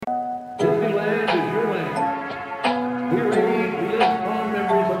is your land. Here we live strong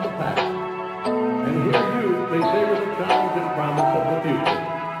memories of the past. And here you may savor the charms and promise of the future.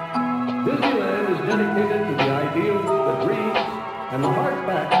 Disneyland is dedicated to the ideals, the dreams, and the hard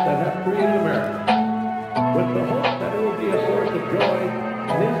facts that have created America, with the hope that it will be a source of joy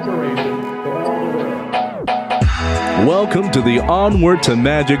and inspiration for all the world. Welcome to the Onward to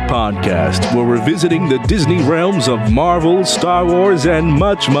Magic podcast, where we're visiting the Disney realms of Marvel, Star Wars, and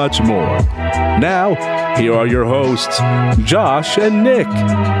much, much more. Now, here are your hosts, Josh and Nick.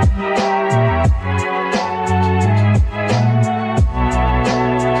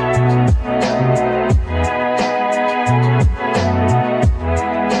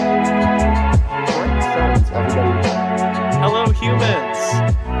 Hello, humans.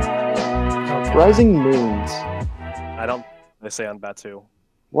 Rising moons. I don't. They say on Batu.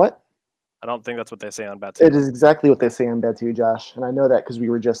 What? I don't think that's what they say on Batu. It is exactly what they say on Batu, Josh, and I know that because we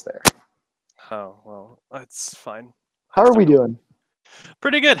were just there. Oh well, it's fine. How are we doing?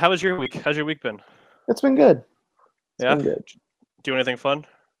 Pretty good. How was your week? How's your week been? It's been good. Yeah. Been good. Do anything fun?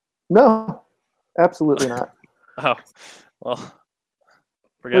 No, absolutely not. Oh, well.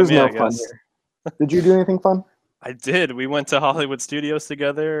 Forget There's me, no I fun guess. here. Did you do anything fun? I did. We went to Hollywood Studios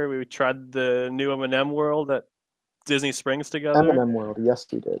together. We tried the new M&M World at Disney Springs together. M&M World. Yes,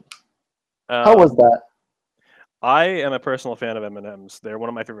 we did. Um, How was that? I am a personal fan of M&M's. They're one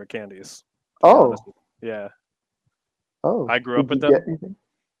of my favorite candies. Oh, Yeah, oh. I grew up with Did you them. get anything?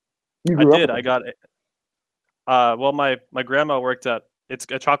 You I grew up did. with I them? got it. Well, my grandma worked at it's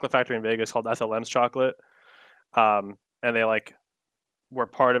a chocolate factory in Vegas called SLM's Chocolate, and they were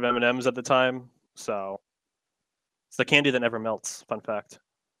part of M&M's at the time. So it's the candy that never melts. Fun fact.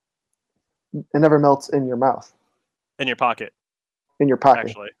 It never melts in your mouth. In your pocket, In your pocket.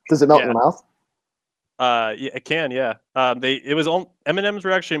 actually. Does it melt in Yeah. your mouth? Yeah, it can. Yeah. M&M's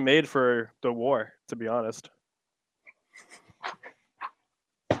were actually made for the war. To be honest,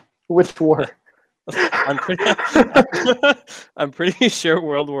 Which war? I'm pretty, I'm pretty sure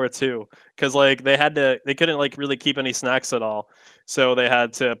World War II, because they couldn't really keep any snacks at all, so they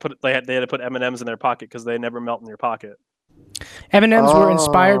had to put M&Ms in their pocket because they never melt in your pocket. M&Ms were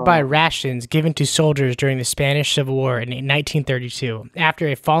inspired by Oh. rations given to soldiers during the Spanish Civil War in 1932. After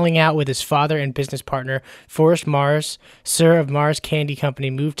a falling out with his father and business partner, Forrest Mars, Sir of Mars Candy Company,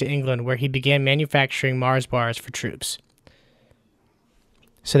 moved to England, where he began manufacturing Mars bars for troops.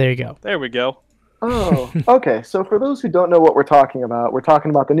 So there you go. There we go. Oh, okay. So for those who don't know what we're talking about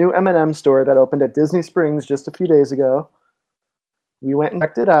the new M&M store that opened at Disney Springs just a few days ago. We went and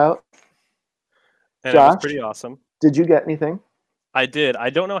checked it out. And it was Josh? pretty awesome. Did you get anything? I did. I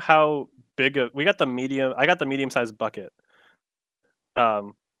don't know how big we got the medium. I got the medium-sized bucket.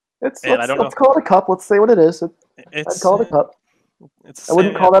 And Let's I don't know. call it a cup. Let's say what it is. I'd It's call it a cup. It's I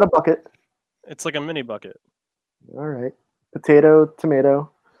wouldn't call that a bucket. It's like a mini bucket. All right. Potato,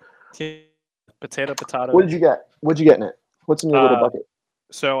 tomato. Potato. What did you get? What'd you get in it? What's in your little bucket?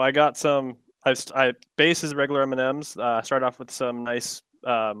 So I got some. I base is regular M&Ms. Start off with some nice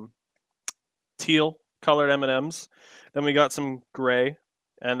teal colored M&Ms. Then we got some gray,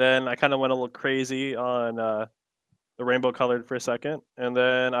 and then I kind of went a little crazy on the rainbow colored for a second, and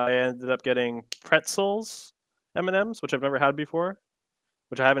then I ended up getting pretzels M&Ms, which I've never had before,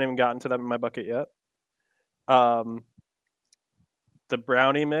 which I haven't even gotten to them in my bucket yet. The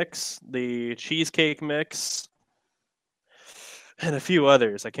brownie mix, the cheesecake mix, and a few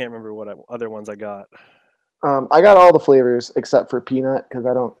others. I can't remember what other ones I got. I got all the flavors except for peanut because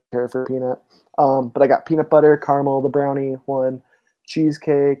I don't care for peanut. But I got peanut butter, caramel, the brownie one,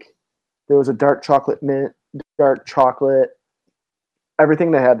 cheesecake. There was a dark chocolate mint, dark chocolate.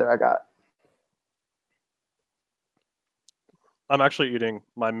 Everything they had there, I got. I'm actually eating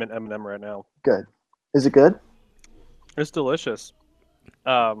my mint M&M right now. Good. Is it good? It's delicious.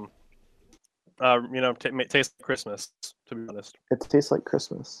 Tastes like Christmas, to be honest. It tastes like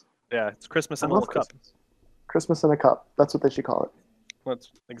Christmas. Yeah, it's Christmas in I a love little cup. Christmas. Christmas in a cup. That's what they should call it.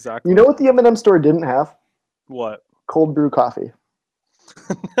 That's exactly You know what the M&M store didn't have? what. Cold brew coffee.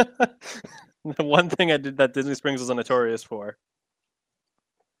 The one thing I did that Disney Springs was notorious for.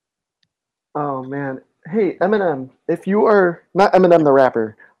 Oh man. Hey, Eminem, if you are not Eminem the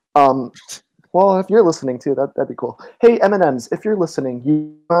rapper, well, if you're listening too, that'd be cool. Hey, M&Ms, if you're listening,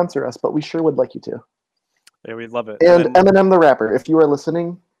 you sponsor us, but we sure would like you to. Yeah, we'd love it. And Eminem the rapper, if you are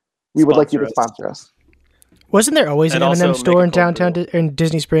listening, we would like you to Sponsor us. sponsor us. Wasn't there always And an also M&M make store a in cold downtown brew. in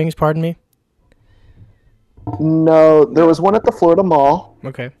Disney Springs? Pardon me. No, there was one at the Florida Mall,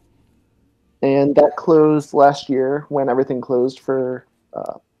 Okay. and that closed last year when everything closed for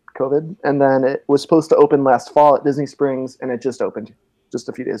COVID. And then it was supposed to open last fall at Disney Springs, and it just opened just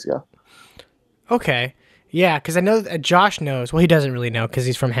a few days ago. Okay. Yeah, because I know that Josh knows. Well, he doesn't really know because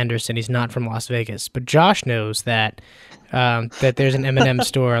he's from Henderson. He's not from Las Vegas. But Josh knows that that there's an M&M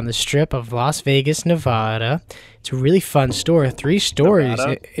store on the Strip of Las Vegas, Nevada. It's a really fun store. 3 stories.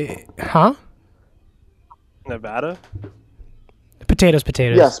 Nevada? Huh? Nevada? Potatoes.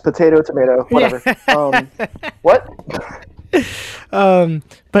 Yes, potato, tomato, whatever. What?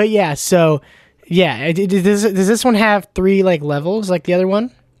 But yeah, so yeah, does this one have 3 like levels like the other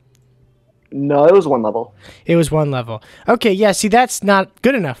one? No, it was 1 level. It was 1 level. Okay, yeah. See, that's not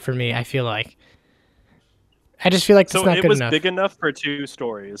good enough for me. I feel like. I just feel like it's So not it good was enough. big enough for 2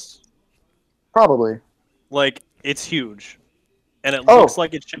 stories. Probably. Like, it's huge. And it Oh. looks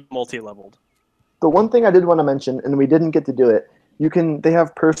like it should be multi-leveled. The one thing I did want to mention, and we didn't get to do it, they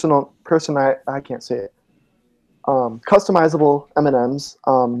have I can't say it. Customizable M&Ms.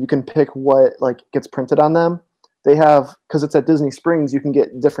 You can pick what like gets printed on them. They have, because it's at Disney Springs, you can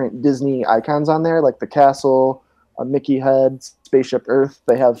get different Disney icons on there, like the castle, a Mickey head, Spaceship Earth.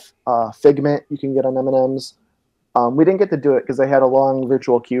 They have Figment you can get on M&Ms. We didn't get to do it because they had a long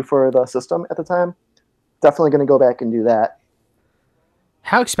virtual queue for the system at the time. Definitely going to go back and do that.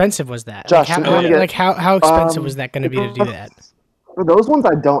 How expensive was that? Josh, like, you how, wanna get- like how expensive was that going to be to do that? For those ones,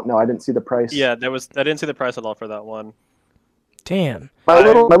 I don't know. I didn't see the price. Yeah, I didn't see the price at all for that one. Damn. My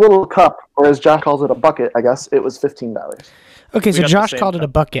little cup, or as Josh calls it, a bucket, I guess, it was $15. Okay, We so got the Josh same called it a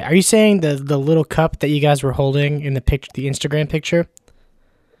cup. bucket. Are you saying the little cup that you guys were holding in the Instagram picture?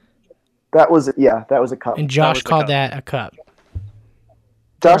 That was a cup. And Josh was the called cup. that a cup.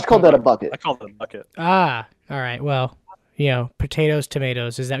 Josh called that a bucket. I called it a bucket. Ah, all right. Well, potatoes,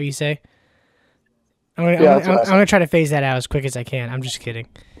 tomatoes. Is that what you say? I'm that's what I said. gonna try to phase that out as quick as I can. I'm just kidding.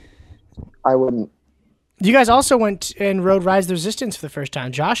 I wouldn't. You guys also went and rode Rise of the Resistance for the first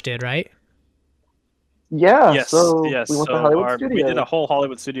time. Josh did, right? Yeah. Yes, So yes. we went so to Hollywood we Studios. did a whole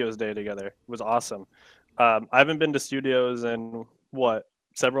Hollywood Studios day together. It was awesome. I haven't been to studios in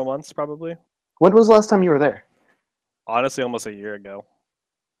several months probably. When was the last time you were there? Honestly, almost a year ago.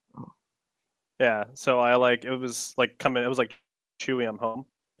 Yeah, so it was like Chewy I'm home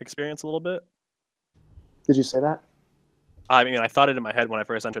experience a little bit. Did you say that? I mean, I thought it in my head when I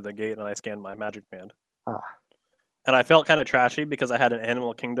first entered the gate and I scanned my Magic Band. Ah. And I felt kind of trashy because I had an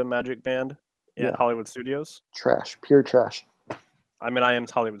Animal Kingdom Magic Band at Yeah. Hollywood Studios. Trash. Pure trash. I mean, I am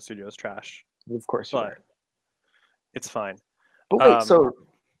Hollywood Studios trash, Of course you but are. it's fine. But wait, um, so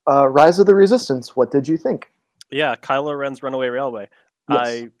Rise of the Resistance, what did you think? Yeah, Kylo Ren's Runaway Railway. Yes.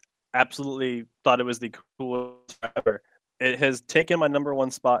 I absolutely thought it was the coolest ever. It has taken my number 1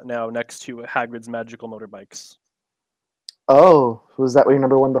 spot now next to Hagrid's Magical Motorbikes. Oh, was that your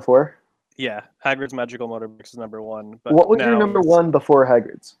number 1 before? Yeah, Hagrid's Magical Motorbikes is number 1. But What was your now number it's- 1 before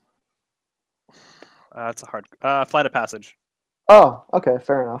Hagrid's? That's a hard. Flight of Passage. Oh, okay,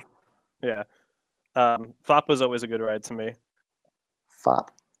 fair enough. Yeah. Fop was always a good ride to me.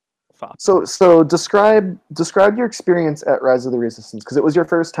 Fop. Fop. So describe your experience at Rise of the Resistance, because it was your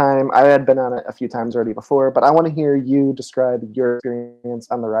first time. I had been on it a few times already before, but I want to hear you describe your experience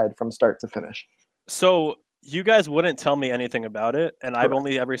on the ride from start to finish. So you guys wouldn't tell me anything about it, and I've Correct.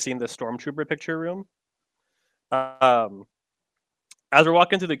 only ever seen the Stormtrooper picture room. As we're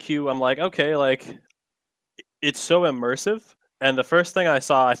walking through the queue, I'm like, okay, like it's so immersive. And the first thing I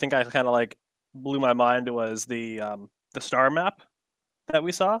saw, I think I kind of like blew my mind was the star map that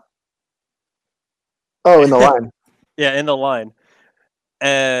we saw. Oh, in the line. Yeah, in the line.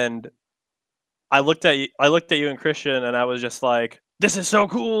 And I looked at you and Christian, and I was just like, this is so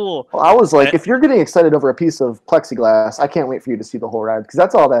cool. Well, I was like, And- if you're getting excited over a piece of plexiglass, I can't wait for you to see the whole ride, because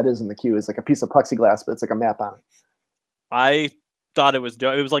that's all that is in the queue, is like a piece of plexiglass, but it's like a map on it. I thought it was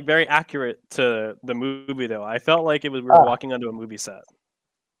dope. It was like very accurate to the movie, though. I felt like we were walking onto a movie set.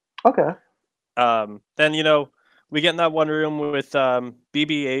 Okay. Then we get in that one room with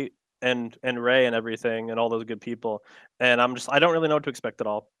BB-8 and Ray and everything and all those good people, and I don't really know what to expect at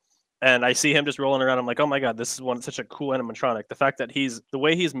all. And I see him just rolling around. I'm like, oh my god, this is such a cool animatronic. The fact that the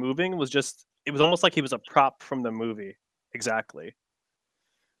way he's moving was it was almost like he was a prop from the movie. Exactly.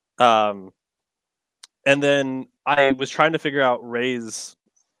 And then I was trying to figure out Ray's,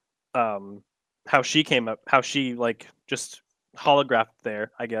 how she came up, how she like just holographed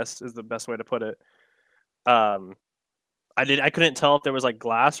there, I guess is the best way to put it. I couldn't tell if there was like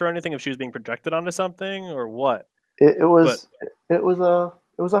glass or anything, if she was being projected onto something or what. It was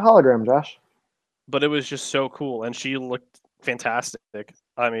a hologram, Josh. But it was just so cool, and she looked fantastic.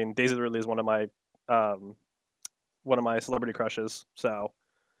 I mean, Daisy Ridley is one of my celebrity crushes, so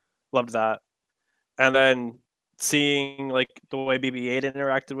loved that. And then seeing like the way BB-8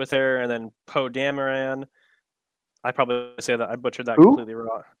 interacted with her, and then Poe Dameron. I probably say that I butchered that Who? completely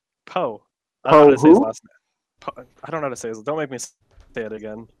wrong. Poe. I don't know how to say his who? last name. I don't know how to say his. Don't make me say it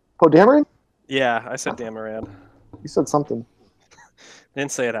again. Poe Dameron? Yeah, I said Dameron. You said something.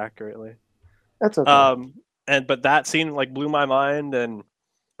 Didn't say it accurately. That's okay. But that scene like blew my mind, and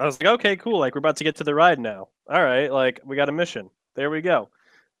I was like, okay, cool. Like we're about to get to the ride now. All right, like we got a mission. There we go.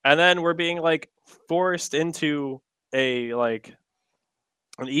 And then we're being like forced into a like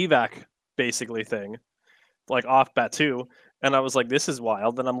an evac basically thing, like off Batu. And I was like, this is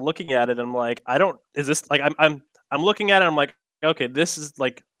wild. And I'm looking at it, and I'm like, is this like I'm looking at it, and I'm like, okay, this is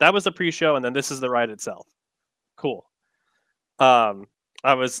like that was the pre-show, and then this is the ride itself. Cool. I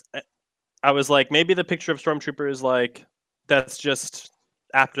was like, maybe the picture of Stormtroopers, like, that's just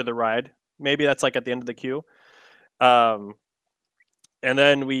after the ride. Maybe that's like at the end of the queue. And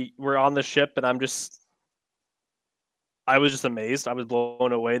then we were on the ship, and I was just amazed. I was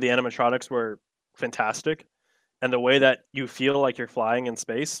blown away. The animatronics were fantastic. And the way that you feel like you're flying in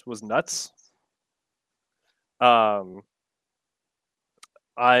space was nuts. When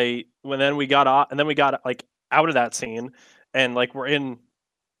we got off, and then we got like out of that scene, and like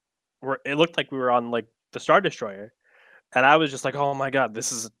it looked like we were on like the Star Destroyer, and I was just like, oh my god,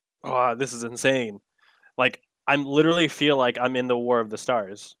 this is insane. Like I'm literally feel like I'm in the War of the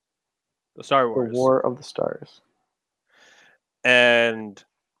Stars, the Star Wars. The War of the Stars. And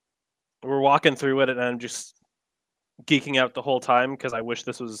we're walking through it, and I'm just geeking out the whole time because I wish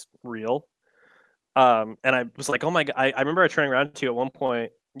this was real. And I was like, oh my god, I remember turning around to you at one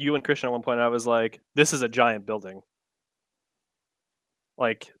point, you and Christian at one point, and I was like, this is a giant building.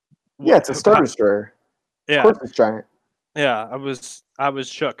 Like, yeah, it's a Star Destroyer. Yeah, of course it's giant. Yeah, I was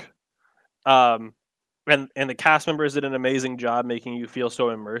shook. And the cast members did an amazing job making you feel so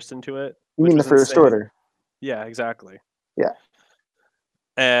immersed into it. You mean the First Order? Yeah, exactly. Yeah.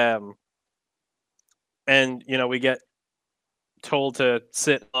 And you know, we get told to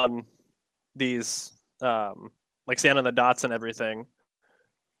sit on these like stand on the dots and everything.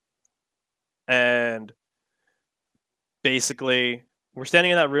 And basically we're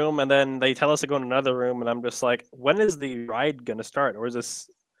standing in that room, and then they tell us to go in another room, and I'm just like, when is the ride gonna start? Or is this?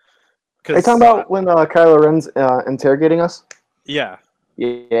 Are you talking about when Kylo Ren's interrogating us? Yeah.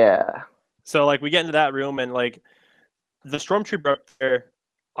 Yeah. So like we get into that room, and like the Stormtrooper up there,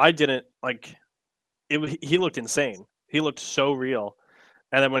 I didn't like it. He looked insane. He looked so real.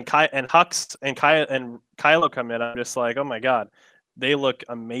 And then when Hux and Kylo come in, I'm just like, oh my god, they look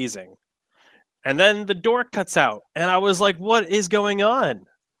amazing. And then the door cuts out, and I was like, what is going on?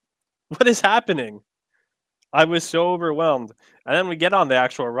 What is happening? I was so overwhelmed. And then we get on the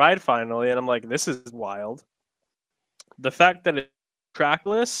actual ride finally, and I'm like, this is wild. The fact that it's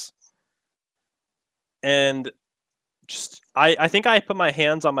trackless, and just I think I put my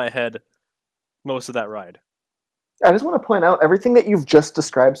hands on my head most of that ride. I just want to point out, everything that you've just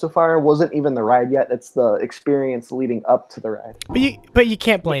described so far wasn't even the ride yet. It's the experience leading up to the ride. But you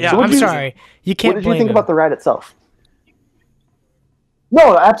can't blame Yeah. him. I'm sorry. You can't What did blame you think him. about the ride itself?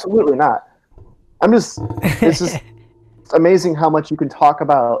 No, absolutely not. It's just amazing how much you can talk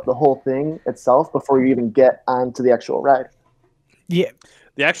about the whole thing itself before you even get onto the actual ride. Yeah.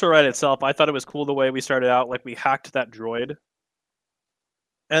 The actual ride itself, I thought it was cool the way we started out. Like we hacked that droid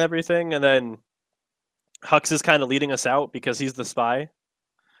and everything, and then Hux is kind of leading us out because he's the spy.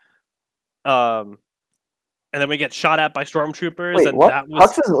 And then we get shot at by stormtroopers. Wait, and what? that was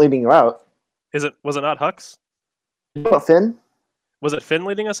Hux isn't leading you out. was it not Hux? But Finn? Was it Finn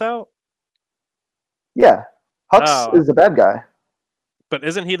leading us out? Yeah. Hux Oh. is the bad guy. But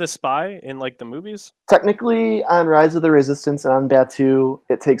isn't he the spy in like the movies? Technically, on Rise of the Resistance and on Batu,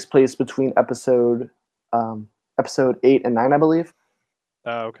 it takes place between episode 8 and 9, I believe.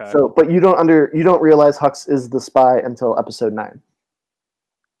 Oh, okay. So, but you don't realize Hux is the spy until episode 9.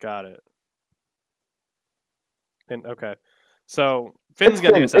 Got it. And okay. So Finn's It's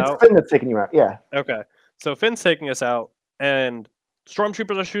getting us Finn. out. It's Finn that's taking you out. Yeah. Okay. So Finn's taking us out, and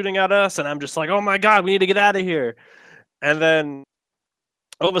stormtroopers are shooting at us, and I'm just like, oh my god, we need to get out of here. And then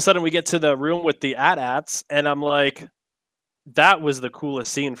all of a sudden we get to the room with the AT-ATs, and I'm like, that was the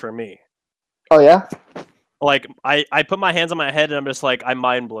coolest scene for me. Oh yeah. Like I put my hands on my head, and I'm just like, I'm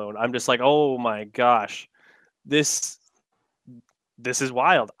mind blown. I'm just like, oh my gosh, this is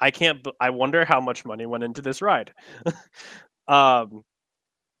wild. I wonder how much money went into this ride. The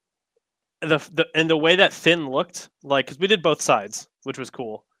way that Finn looked, like, because we did both sides, which was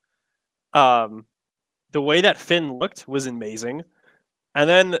cool. The way that Finn looked was amazing. And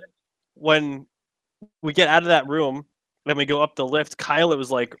then when we get out of that room and we go up the lift, Kylo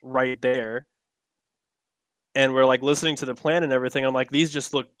was like right there, and we're like listening to the plan and everything. I'm like, these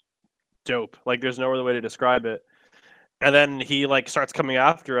just look dope. Like, there's no other way to describe it. And then he like starts coming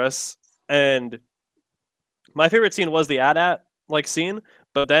after us, And my favorite scene was the AT-AT like scene,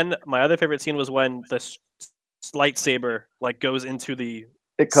 but then my other favorite scene was when the lightsaber like goes into the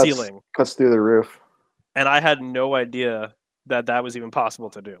It ceiling, cuts through the roof. and I had no idea that was even possible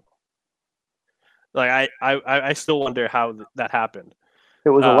to do. Like I still wonder how that happened. It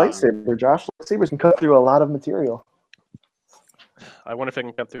was a lightsaber, Josh. Lightsabers can cut through a lot of material. I wonder if I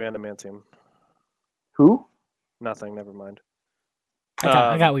can cut through adamantium. Who? Nothing. Never mind.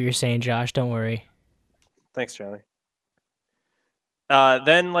 I got what you're saying, Josh. Don't worry. Thanks, Charlie.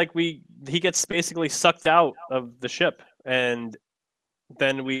 Then like he gets basically sucked out of the ship, and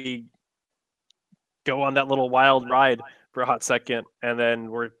then we go on that little wild ride for a hot second, and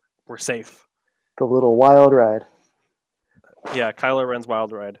then we're safe. The little wild ride. Yeah, Kylo Ren's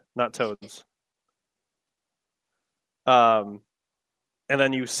wild ride, not Toad's. And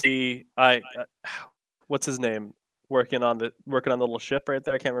then you see what's his name working on the little ship right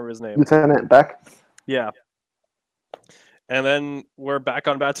there. I can't remember his name. Lieutenant Beck. Yeah. And then we're back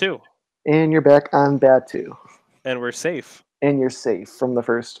on Batuu. And you're back on Batuu. And we're safe. And you're safe from the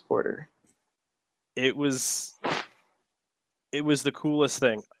First Order. It was the coolest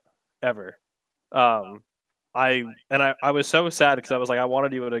thing ever. I was so sad because I was like, I want to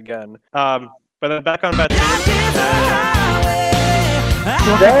do it again. But then back on Batuu.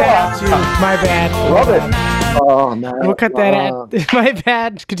 My bad. Love it. Oh no. We'll cut that out. My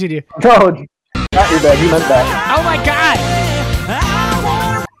bad. Continue. No, not your bad. You meant that. Oh my god!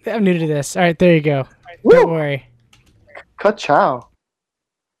 I'm new to this. All right, there you go. Woo! Don't worry. Ka-chow.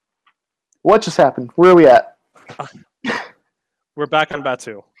 What just happened? Where are we at? We're back on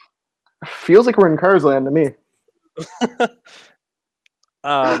Batuu. Feels like we're in Cars Land to me.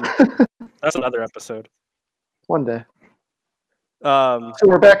 That's another episode. One day. So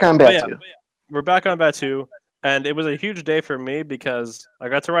we're back on Batuu. Yeah, we're back on Batuu, and it was a huge day for me because I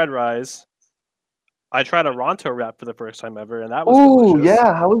got to ride Rise. I tried a Ronto wrap for the first time ever, and that was delicious.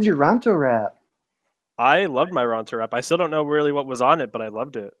 Yeah. How was your Ronto wrap? I loved my Ronto wrap. I still don't know really what was on it, but I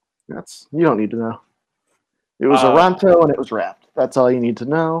loved it. You don't need to know. It was a Ronto and it was wrapped. That's all you need to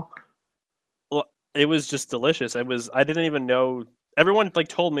know. Well, it was just delicious. I didn't even know. Everyone like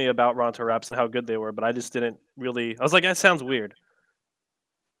told me about Ronto wraps and how good they were, but I just didn't really. I was like, that sounds weird.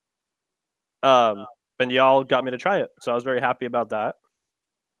 And y'all got me to try it, so I was very happy about that.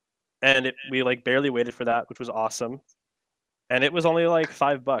 And we like barely waited for that, which was awesome. And it was only like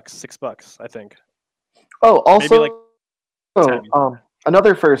 $5, $6, I think. Oh, also, maybe like 10.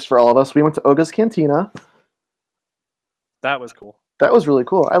 Another first for all of us. We went to Oga's Cantina. That was cool. That was really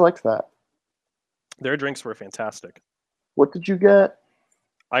cool. I liked that. Their drinks were fantastic. What did you get?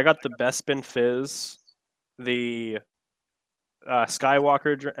 I got the Bespin Fizz, the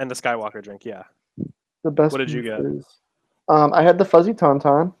Skywalker and the Skywalker drink. Yeah. The best. What did you get? I had the Fuzzy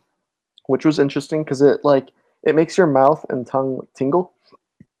Tauntaun, which was interesting because it makes your mouth and tongue tingle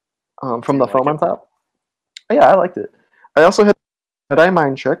from the foam on top. Yeah, I liked it. I also had Jedi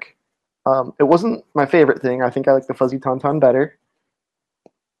Mind Trick. It wasn't my favorite thing. I think I like the Fuzzy Tauntaun better.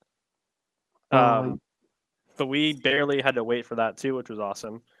 But we barely had to wait for that too, which was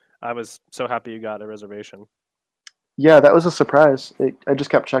awesome. I was so happy you got a reservation. Yeah, that was a surprise. I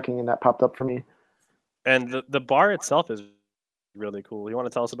just kept checking and that popped up for me. And the bar itself is really cool. You want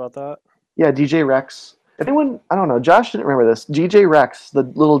to tell us about that? Yeah, DJ Rex. Anyone, I don't know, Josh didn't remember this. DJ Rex, the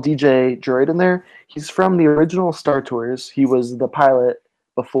little DJ droid in there, he's from the original Star Tours. He was the pilot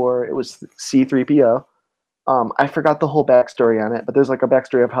before it was C-3PO. I forgot the whole backstory on it, but there's like a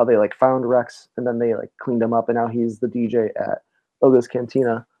backstory of how they like found Rex and then they like cleaned him up and now he's the DJ at Oga's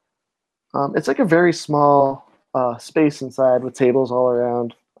Cantina. It's like a very small space inside with tables all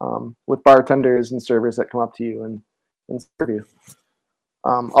around, with bartenders and servers that come up to you and serve you.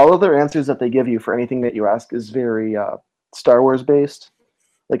 All of their answers that they give you for anything that you ask is very Star Wars based.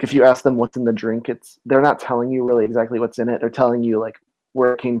 Like if you ask them what's in the drink, they're not telling you really exactly what's in it. They're telling you like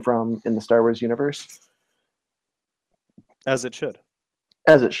where it came from in the Star Wars universe. As it should.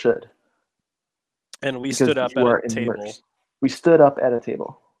 As it should. And we stood up at a table. We stood up at a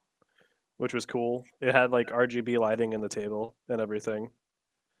table. Which was cool. It had like RGB lighting in the table and everything.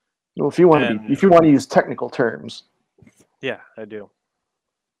 Well, if you want to use technical terms. Yeah, I do.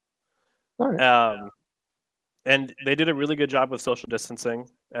 All right. And they did a really good job with social distancing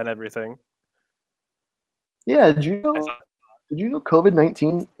and everything. Yeah, did you know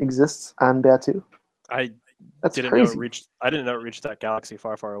COVID-19 exists on Batuu? That's didn't crazy. know I didn't know it reached that galaxy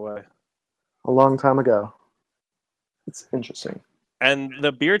far, far away. A long time ago. It's interesting. And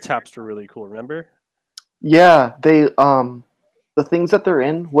the beer taps were really cool, remember? Yeah, they the things that they're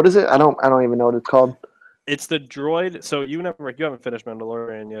in, what is it? I don't even know what it's called. It's the droid. So you haven't finished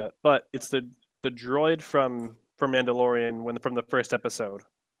Mandalorian yet, but it's the droid from Mandalorian from the first episode.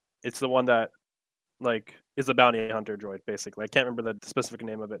 It's the one that like is a bounty hunter droid, basically. I can't remember the specific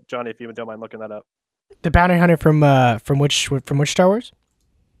name of it. Johnny, if you don't mind looking that up. The bounty hunter from which Star Wars?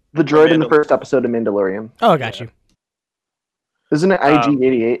 The droid in the first episode of Mandalorian. Oh, I got you. Isn't it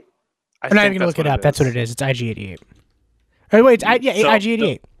IG-88? I'm not even gonna look it up. That's what it is. It's IG-88. Oh wait,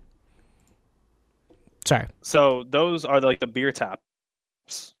 IG-88. Sorry. So those are like the beer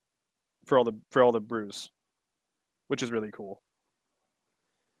taps for all the brews, which is really cool.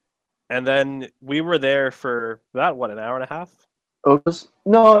 And then we were there for that an hour and a half?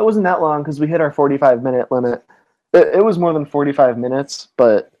 No, it wasn't that long because we hit our 45-minute limit. It was more than 45 minutes,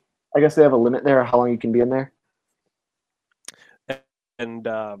 but I guess they have a limit there how long you can be in there. And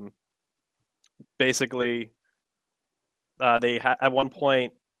basically, they at one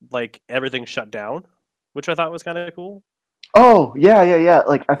point like everything shut down, which I thought was kind of cool. Oh yeah.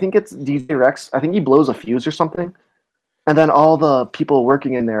 Like I think it's DJ Rex. I think he blows a fuse or something, and then all the people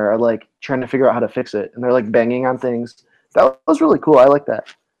working in there are like trying to figure out how to fix it, and they're like banging on things. That was really cool. I like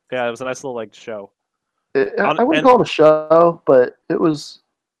that. Yeah, it was a nice little like show. I wouldn't call it a show, but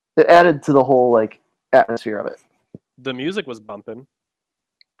it added to the whole like atmosphere of it. The music was bumping.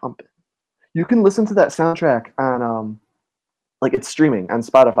 You can listen to that soundtrack on like it's streaming on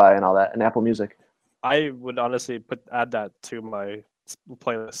Spotify and all that and Apple Music. I would honestly add that to my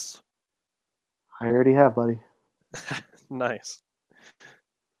playlist. I already have, buddy. Nice.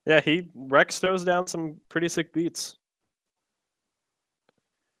 Yeah, Rex throws down some pretty sick beats.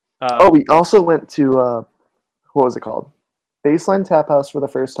 We also went to what was it called? Baseline Tap House for the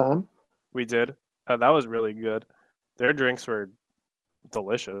first time. We did. That was really good. Their drinks were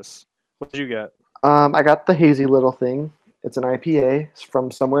delicious. What did you get? I got the hazy little thing. It's an IPA. It's from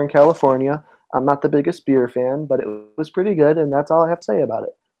somewhere in California. I'm not the biggest beer fan, but it was pretty good, and that's all I have to say about it.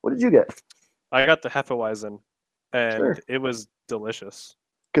 What did you get? I got the Hefeweizen, and It was delicious.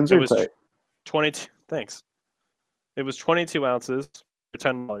 It was 22. Thanks. It was 22 ounces for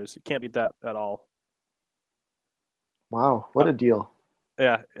 $10. You can't beat that at all. Wow, what a deal!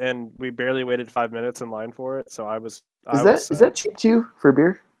 Yeah, and we barely waited 5 minutes in line for it, so Is that cheap too for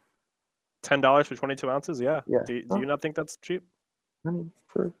beer? $10 for 22 ounces? Yeah. Yeah. Do you not think that's cheap? I mean,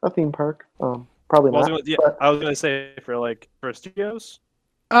 for a theme park, probably not. I was gonna say for studios.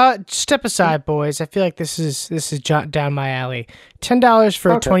 Step aside, boys. I feel like this is down my alley. $10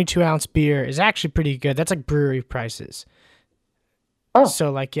 for a 22-ounce beer is actually pretty good. That's like brewery prices. Oh,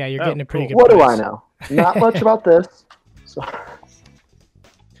 so like you're getting a pretty good. What price. Do I know? Not much about this. So.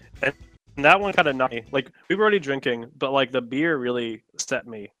 And that one kind of knocked me. Like we were already drinking, but like the beer really set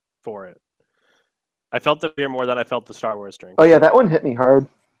me for it. I felt the beer more than I felt the Star Wars drink. Oh yeah, that one hit me hard.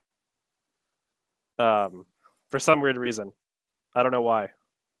 For some weird reason, I don't know why.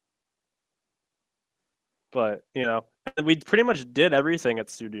 But we pretty much did everything at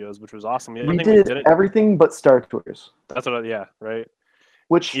studios, which was awesome. We did everything but Star Tours. That's right.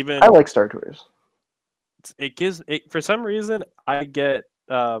 Which I like Star Tours. It gives for some reason I get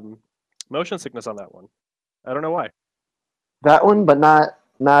motion sickness on that one. I don't know why. That one, but not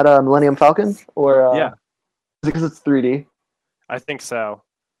Millennium Falcon, or yeah, is it because it's 3D? I think so.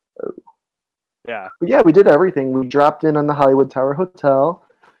 Oh. Yeah. But yeah, we did everything. We dropped in on the Hollywood Tower Hotel.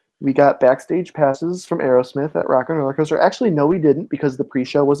 We got backstage passes from Aerosmith at Rock and Roller Coaster. Actually, no, we didn't because the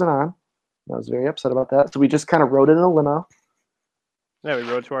pre-show wasn't on. I was very upset about that. So we just kind of rode in a limo. Yeah, we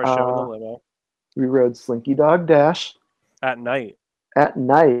rode to our show in the limo. We rode Slinky Dog Dash. At night. It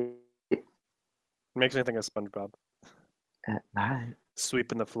makes me think of SpongeBob. At night.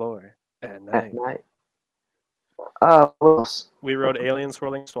 Sweeping the floor. At night. What else? We rode Alien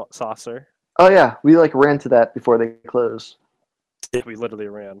Swirling Saucer. Oh yeah, we ran to that before they closed. We literally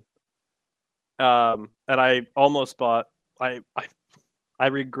ran. And I almost bought. I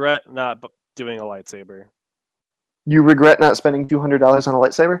regret not doing a lightsaber. You regret not spending $200 on a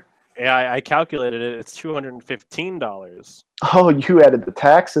lightsaber? Yeah, I calculated it. It's $215. Oh, you added the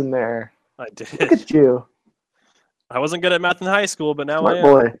tax in there. I did. Look at you. I wasn't good at math in high school, but now Smart I am.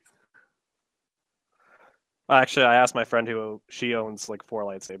 boy. Actually, I asked my friend who she owns like 4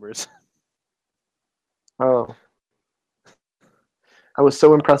 lightsabers. Oh. I was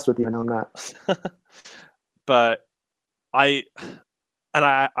so impressed with you. I know that. But I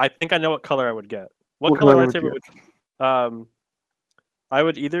think I know what color I would get. What color lightsaber would I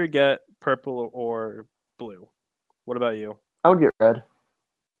would either get purple or blue. What about you? I would get red.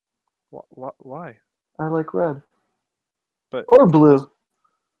 Why? I like red. Or blue.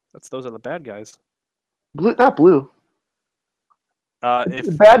 Those are the bad guys. Blue, not blue.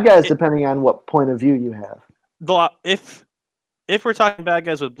 If Bad guys, depending on what point of view you have. if we're talking bad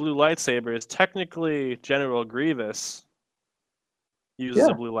guys with blue lightsabers, technically General Grievous uses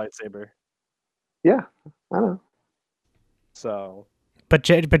Yeah. a blue lightsaber. Yeah, I know. So But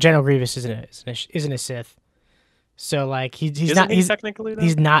General Grievous isn't a Sith. So like he's isn't not he technically though?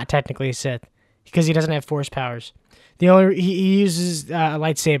 he's not technically a Sith because he doesn't have Force powers. The only he uses a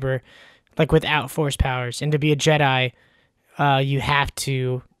lightsaber like without Force powers, and to be a Jedi, you have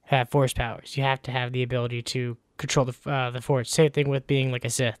to have Force powers. You have to have the ability to control the Force. Same thing with being like a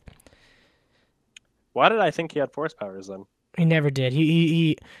Sith. Why did I think he had force powers then? He never did.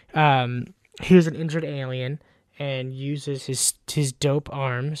 He was an injured alien and uses his dope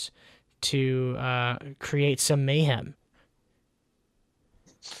arms to create some mayhem.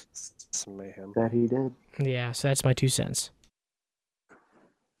 Some mayhem. That he did. Yeah, so that's my 2 cents.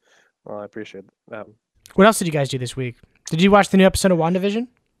 Well, I appreciate that. What else did you guys do this week? Did you watch the new episode of WandaVision?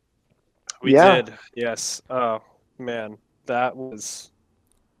 We Yeah. did. Yes. Oh man, that was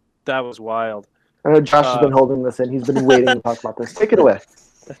wild. I know Josh has been holding this in. He's been waiting to talk about this. Take it away.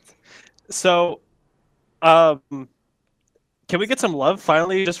 So, can we get some love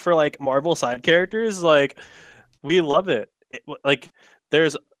finally just for like Marvel side characters? Like, we love it. Like,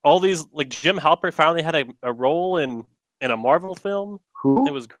 there's all these like Jim Halpert finally had a role in a Marvel film. Who?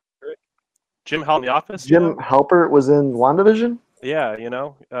 It was great. Jim Halpert in The Office. Jim Halpert was in WandaVision? Yeah,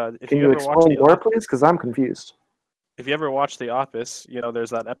 if Can you you ever watch explain The more, Office, please? Because I'm confused. if you ever watch The Office, there's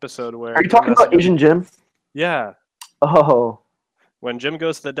that episode where Are you talking about Asian Jim? Yeah, Oh, when Jim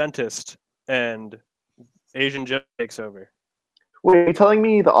goes to the dentist and Asian Jim takes over. wait, are you telling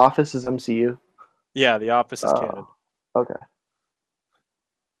me The Office is MCU? Yeah, The Office is Oh. canon. Okay.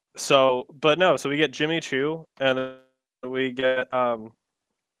 So we get Jimmy Choo, and then we get oh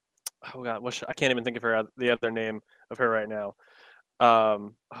god, I can't even think of the other name of her right now.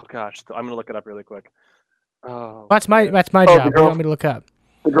 Oh gosh, I'm gonna look it up really quick. Oh, That's my Oh, job. the What do you girl- want me to look up?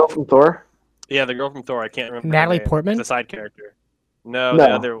 The girl from Thor? yeah, the girl from Thor. I can't remember. her Natalie name. Portman? The side character. No,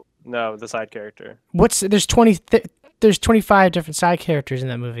 No. the side character. There's 25 different side characters in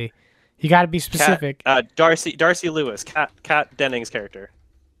that movie. You got to be specific. Darcy Lewis, Kat Dennings' character.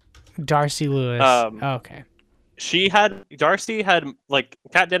 Darcy Lewis. Okay. Darcy had like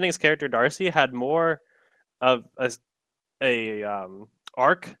Kat Dennings' character. Darcy had more of a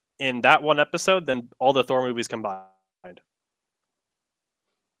arc in that one episode than all the Thor movies combined,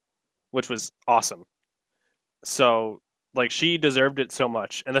 which was awesome. So like she deserved it so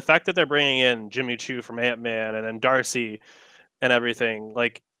much, and the fact that they're bringing in Jimmy Choo from Ant-Man and then Darcy and everything,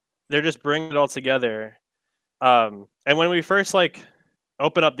 like they're just bringing it all together. And when we first like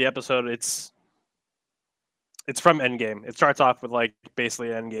open up the episode, it's from Endgame. It starts off with like basically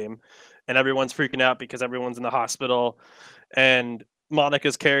Endgame, and everyone's freaking out because everyone's in the hospital, and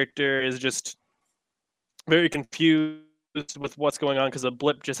Monica's character is just very confused with what's going on because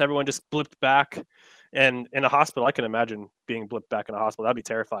everyone just blipped back, and in a hospital, I can imagine being blipped back in a hospital. That'd be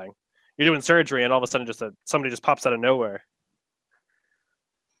terrifying. You're doing surgery, and all of a sudden, somebody just pops out of nowhere.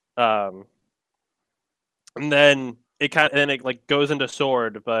 And then it like goes into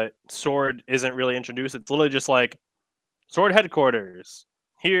Sword, but Sword isn't really introduced. It's literally just like Sword headquarters.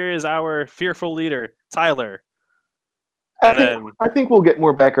 Here is our fearful leader, Tyler. I think we'll get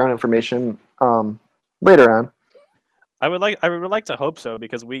more background information later on. I would like to hope so,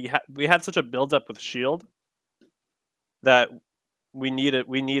 because we had such a build up with Shield that we need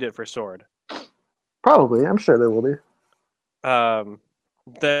it for Sword. Probably, I'm sure there will be.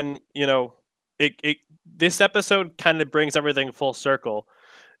 Then this episode kind of brings everything full circle.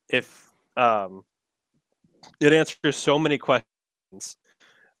 If it answers so many questions,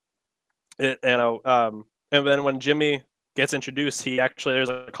 and then when Jimmy gets introduced, there's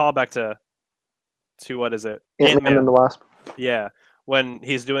a callback to what is it? Ant-Man and the Wasp. Yeah, when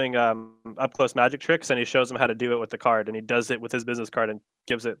he's doing up close magic tricks, and he shows him how to do it with the card, and he does it with his business card and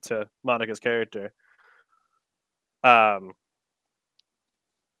gives it to Monica's character.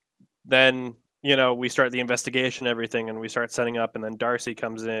 Then we start the investigation, everything, and we start setting up, and then Darcy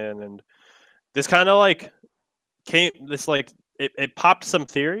comes in, and this kind of like it popped some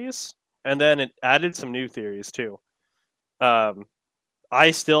theories, and then it added some new theories too.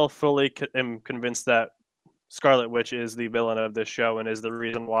 I still fully am convinced that Scarlet Witch is the villain of this show and is the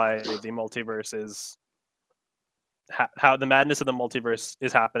reason why the multiverse is how the madness of the multiverse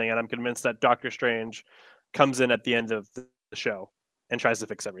is happening, and I'm convinced that Doctor Strange comes in at the end of the show and tries to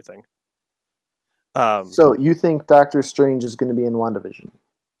fix everything. So you think Doctor Strange is going to be in WandaVision?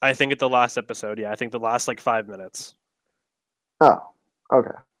 I think at the last episode, yeah. I think the last like 5 minutes. Oh,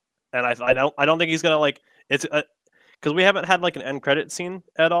 okay. And I don't think he's gonna like it's because we haven't had like an end credit scene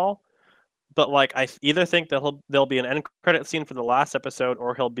at all. But like I either think that there'll be an end credit scene for the last episode,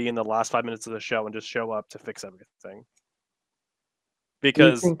 or he'll be in the last 5 minutes of the show and just show up to fix everything.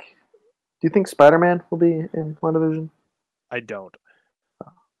 Because Do you think Spider-Man will be in WandaVision? I don't.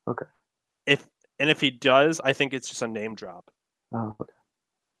 Okay. If he does, I think it's just a name drop. Oh, okay.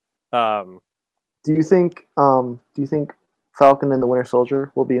 Um, Do you think Falcon and the Winter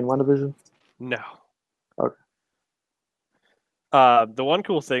Soldier will be in WandaVision? no. Okay. The one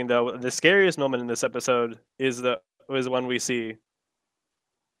cool thing though, the scariest moment in this episode is when we see.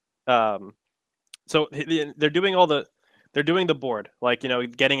 So they're doing the board, like,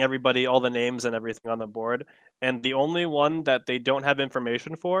 getting everybody, all the names and everything on the board, and the only one that they don't have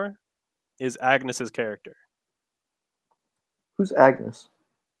information for is Agnes's character. Who's Agnes?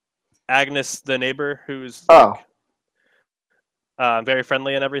 Agnes, the neighbor, who's Oh, very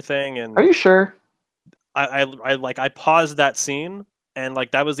friendly and everything, and are you sure? I paused that scene, and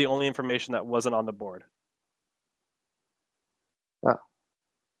like that was the only information that wasn't on the board. Oh.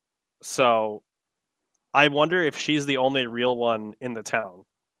 So I wonder if she's the only real one in the town.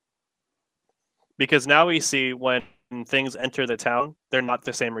 Because now we see when things enter the town, they're not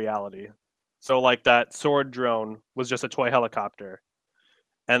the same reality. So like that sword drone was just a toy helicopter.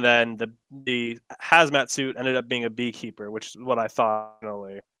 And then the hazmat suit ended up being a beekeeper, which is what I thought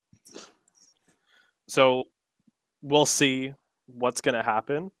originally. So we'll see what's going to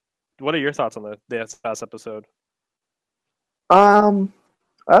happen. What are your thoughts on the past episode?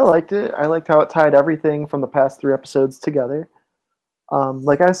 I liked it. I liked how it tied everything from the past 3 episodes together.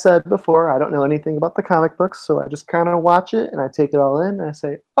 Like I said before, I don't know anything about the comic books, so I just kind of watch it and I take it all in and I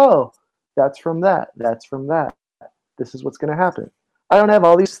say, oh, that's from that. That's from that. This is what's going to happen. I don't have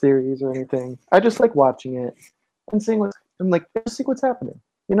all these theories or anything. I just like watching it and seeing what's happening.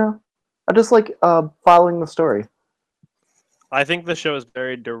 I just like following the story. I think the show is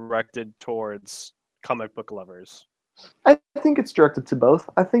very directed towards comic book lovers. I think it's directed to both.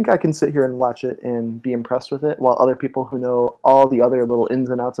 I think I can sit here and watch it and be impressed with it, while other people who know all the other little ins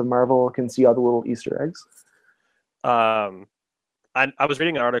and outs of Marvel can see all the little Easter eggs. I was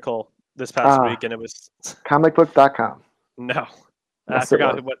reading an article this past week, and it was comicbook.com. No, Yes,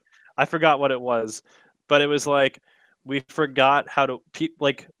 I forgot what it was, but it was like we forgot how to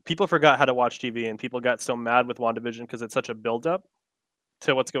people forgot how to watch TV, and people got so mad with WandaVision because it's such a build up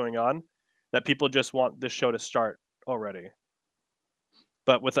to what's going on that people just want this show to start already.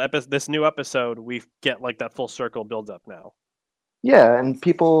 But with this new episode, we get like that full circle build up now. Yeah, and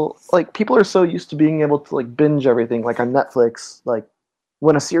people are so used to being able to like binge everything, like on Netflix. Like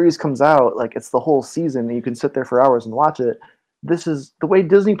when a series comes out, like it's the whole season, and you can sit there for hours and watch it. This is the way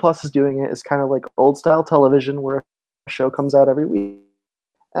Disney Plus is doing it. Is kind of like old style television, where a show comes out every week,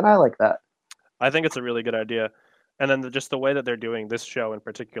 and I like that. I think it's a really good idea, and then just the way that they're doing this show in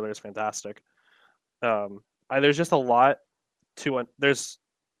particular is fantastic. There's just a lot to there's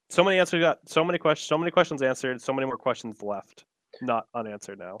so many answers. We got so many questions answered, so many more questions left not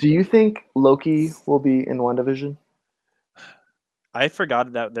unanswered now. Do you think Loki will be in WandaVision? I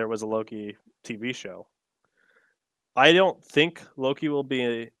forgot that there was a Loki TV show. I don't think Loki will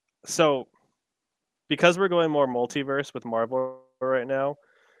be so because we're going more multiverse with Marvel right now.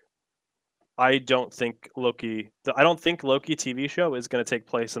 I don't think Loki TV show is going to take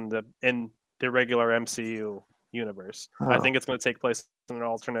place in the regular MCU universe. Oh. I think it's going to take place in an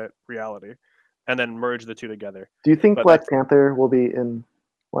alternate reality and then merge the two together. Do you think Black Panther will be in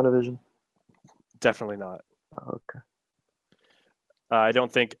WandaVision? Definitely not. Oh, okay. I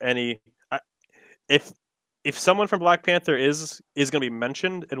don't think any. If someone from Black Panther is going to be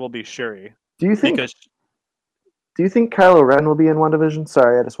mentioned, it will be Shuri. Do you think Kylo Ren will be in WandaVision?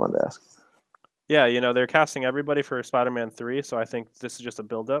 Sorry, I just wanted to ask. Yeah, they're casting everybody for Spider-Man 3, so I think this is just a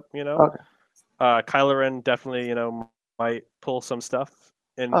build-up. Okay. Kylo Ren definitely, might pull some stuff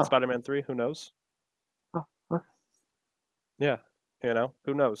in Spider-Man 3. Who knows? Oh, okay. Yeah,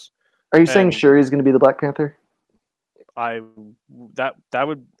 who knows? Are you saying Shuri's going to be the Black Panther? I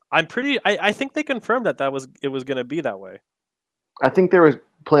think they confirmed it was going to be that way. I think they were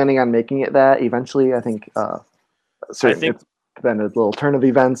planning on making it that eventually. I think it's been a little turn of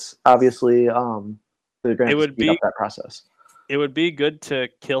events. Obviously, they're going to speed up that process. It would be good to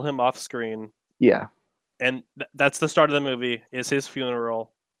kill him off screen. Yeah, and that's the start of the movie. Is his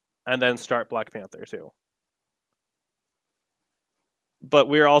funeral, and then start Black Panther 2. But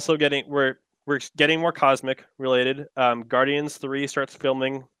we're also getting more cosmic related. Guardians 3 starts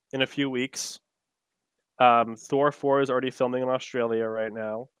filming in a few weeks. Thor 4 is already filming in Australia right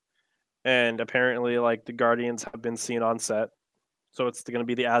now, and apparently, like, the Guardians have been seen on set, so it's going to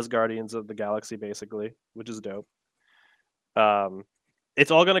be the Asgardians of the galaxy, basically, which is dope.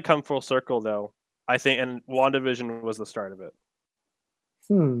 It's all gonna come full circle though, I think, and WandaVision was the start of it.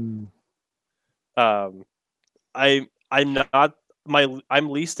 Hmm. I'm not I'm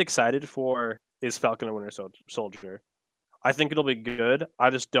least excited for is Falcon and Winter Soldier. I think it'll be good. I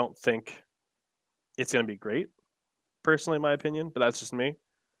just don't think it's gonna be great, personally, in my opinion. But that's just me.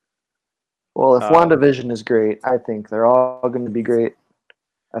 Well, if Um, WandaVision is great, I think they're all going to be great.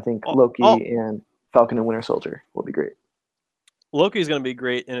 I think Loki and Falcon and Winter Soldier will be great. Loki is going to be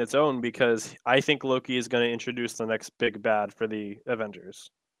great in its own because I think Loki is going to introduce the next big bad for the Avengers.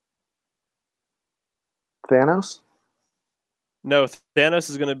 Thanos? No, Thanos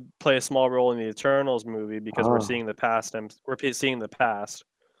is going to play a small role in the Eternals movie because we're Oh. seeing the past and we're seeing the past.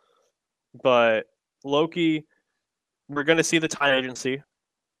 But Loki, we're going to see the Time Agency.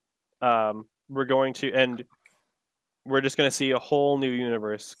 We're going to, and we're just going to see a whole new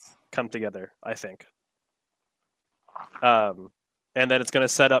universe come together, I think. And then it's going to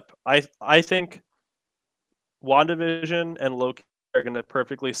set up. I think WandaVision and Loki are going to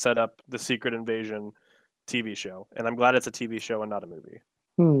perfectly set up the Secret Invasion TV show, and I'm glad it's a TV show and not a movie.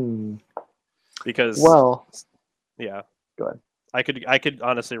 Because yeah, go ahead. I could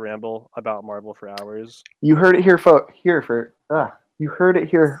honestly ramble about Marvel for hours. You heard it here, you heard it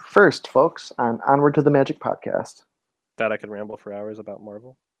here first, folks, on Onward to the Magic podcast. That I could ramble for hours about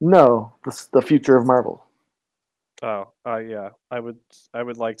Marvel. No, the future of Marvel. Oh, yeah. I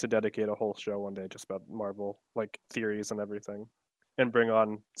would like to dedicate a whole show one day just about Marvel, like theories and everything, and bring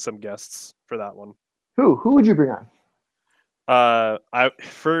on some guests for that one. Who would you bring on?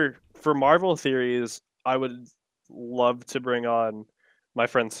 For Marvel theories, I would love to bring on my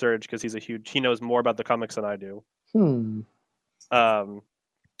friend Serge because he knows more about the comics than I do.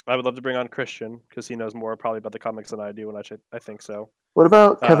 I would love to bring on Christian because he knows more probably about the comics than I do, and I think so. What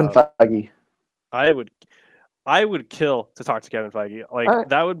about Kevin Feige? I would kill to talk to Kevin Feige. Like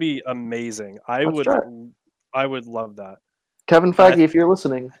that would be amazing. I would love that. Kevin Feige, if you're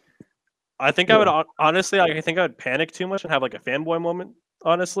listening. I think I would honestly. I think I would panic too much and have like a fanboy moment.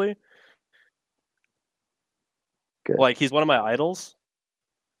 Honestly, good. Like he's one of my idols,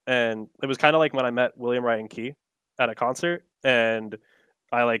 and it was kind of like when I met William Ryan Key at a concert, and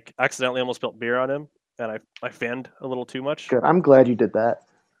I like accidentally almost spilled beer on him, and I fanned a little too much. Good. I'm glad you did that.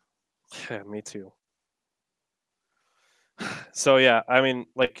 Yeah, me too. So yeah, I mean,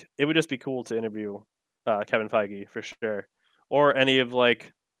 like it would just be cool to interview Kevin Feige for sure, or any of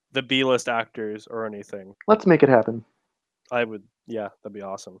like the B-list actors or anything. Let's make it happen. Yeah, that'd be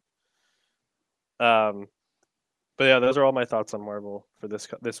awesome. But yeah, those are all my thoughts on Marvel for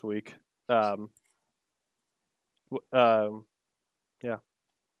this week. Yeah.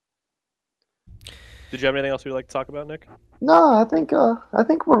 Did you have anything else you'd like to talk about, Nick? No, I think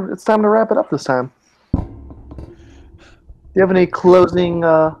it's time to wrap it up this time. Do you have any closing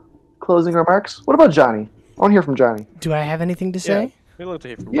remarks? What about Johnny? I want to hear from Johnny. Do I have anything to say? Yeah, we'd love to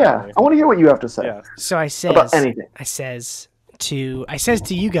hear from Johnny. I want to hear what you have to say. Yeah. So I says about anything. I says to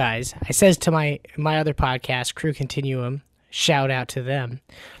you guys, I says to my other podcast, Crew Continuum, shout out to them.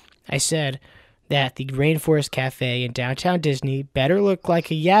 I said that the Rainforest Cafe in downtown Disney better look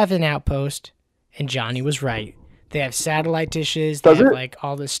like a Yavin outpost, and Johnny was right. They have satellite dishes, they have like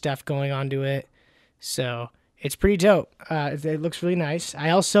all this stuff going on to it. So it's pretty dope. It looks really nice. I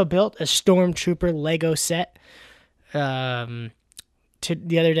also built a Stormtrooper Lego set the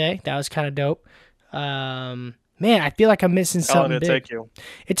other day. That was kind of dope. Man, I feel like I'm missing something. How long did it take you?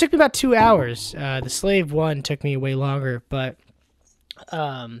 It took me about 2 hours. The Slave one took me way longer, but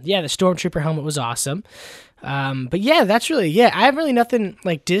yeah, the Stormtrooper helmet was awesome. But yeah, that's really, I have really nothing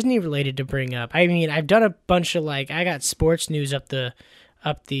like Disney related to bring up. I mean, I've done a bunch of like, I got sports news up the,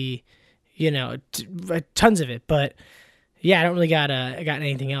 tons of it, but yeah, I don't really got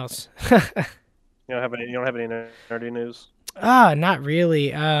anything else. You don't have any nerdy news? Not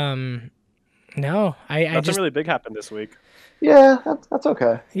really. No, Nothing really big happened this week. Yeah, that's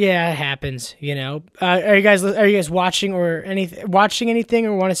okay. Yeah, it happens. Are you guys watching anything,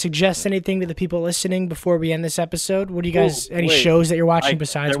 or want to suggest anything to the people listening before we end this episode? What do you guys shows that you're watching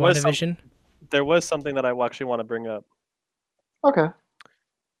besides WandaVision? There was something that I actually want to bring up. Okay.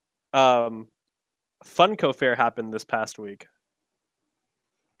 Funko Fair happened this past week,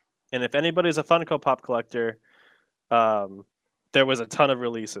 and if anybody's a Funko Pop collector, there was a ton of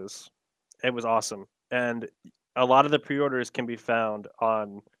releases. It was awesome, and a lot of the pre-orders can be found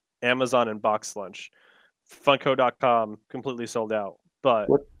on Amazon and Box Lunch. Funko.com completely sold out. But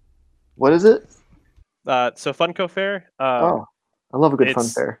what is it? So Funko Fair. I love a good fun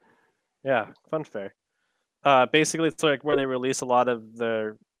fair. Yeah, fun fair. Basically, it's like where they release a lot of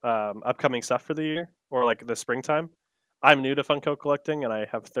their upcoming stuff for the year or like the springtime. I'm new to Funko collecting, and I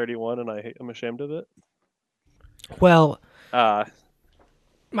have 31, and I'm ashamed of it. Well, Uh,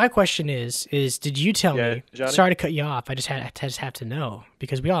 my question is did you tell Yeah, me? Johnny? Sorry to cut you off. I just have to know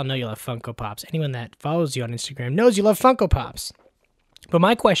because we all know you love Funko Pops. Anyone that follows you on Instagram knows you love Funko Pops. But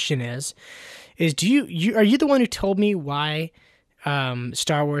my question is do you are you the one who told me why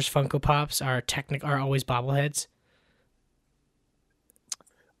Star Wars Funko Pops are always bobbleheads?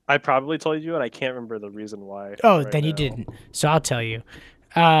 I probably told you, and I can't remember the reason why. Oh, right then you now. didn't. So I'll tell you.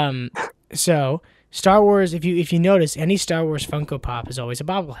 So Star Wars, if you notice, any Star Wars Funko Pop is always a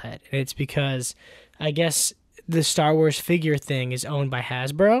bobblehead, and it's because I guess the Star Wars figure thing is owned by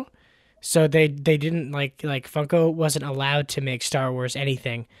Hasbro, so they didn't like Funko wasn't allowed to make Star Wars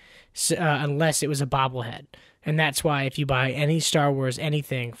anything unless it was a bobblehead, and that's why if you buy any Star Wars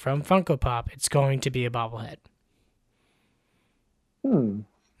anything from Funko Pop, it's going to be a bobblehead.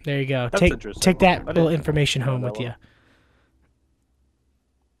 There you go. That's interesting. Take that I little didn't information know home that with you. one.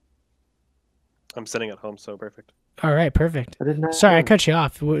 I'm sitting at home, so perfect. All right, perfect. I did not. Sorry, I know. cut you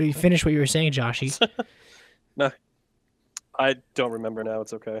off. You finish what you were saying, Joshy. No, I don't remember now.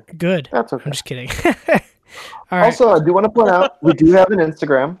 It's okay. Good. That's okay. I'm just kidding. All right. Also, I do want to point out we do have an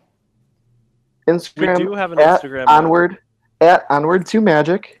Instagram. Instagram We do have an at Instagram now. onward to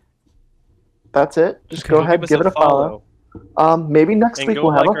magic. That's it. Just Okay. go Give ahead, us give it a follow. Maybe next And week go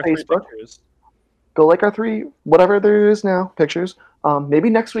we'll have like a our 3 Facebook. pictures. Go like our 3, whatever there is now, pictures. Maybe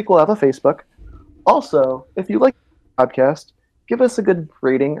next week we'll have a Facebook. Also, if you like the podcast, give us a good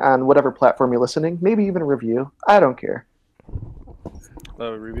rating on whatever platform you're listening. Maybe even a review. I don't care.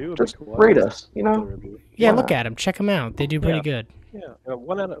 A review would Just be cool. rate I'd us. You like a know, review. Yeah, Why look not? at them. Check them out. They do pretty Yeah. good. Yeah,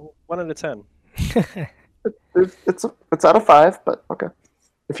 1 out of 10. it's out of 5, but okay.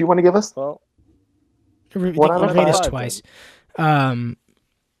 If you want to give us, Well, One out of Rate us 5, twice.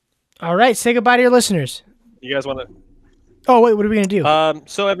 All right, say goodbye to your listeners. you guys want to? Oh, wait, what are we going to do?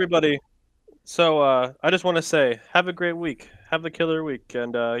 So everybody, I just want to say, have a great week. Have a killer week,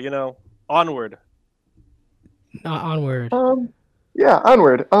 and onward. Onward. yeah,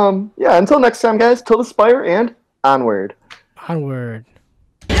 onward. Yeah, until next time, guys. Till the spire and onward. Onward.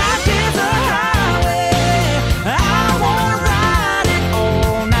 Life is a highway. I wanna ride it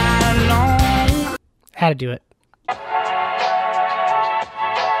all night long. How to do it.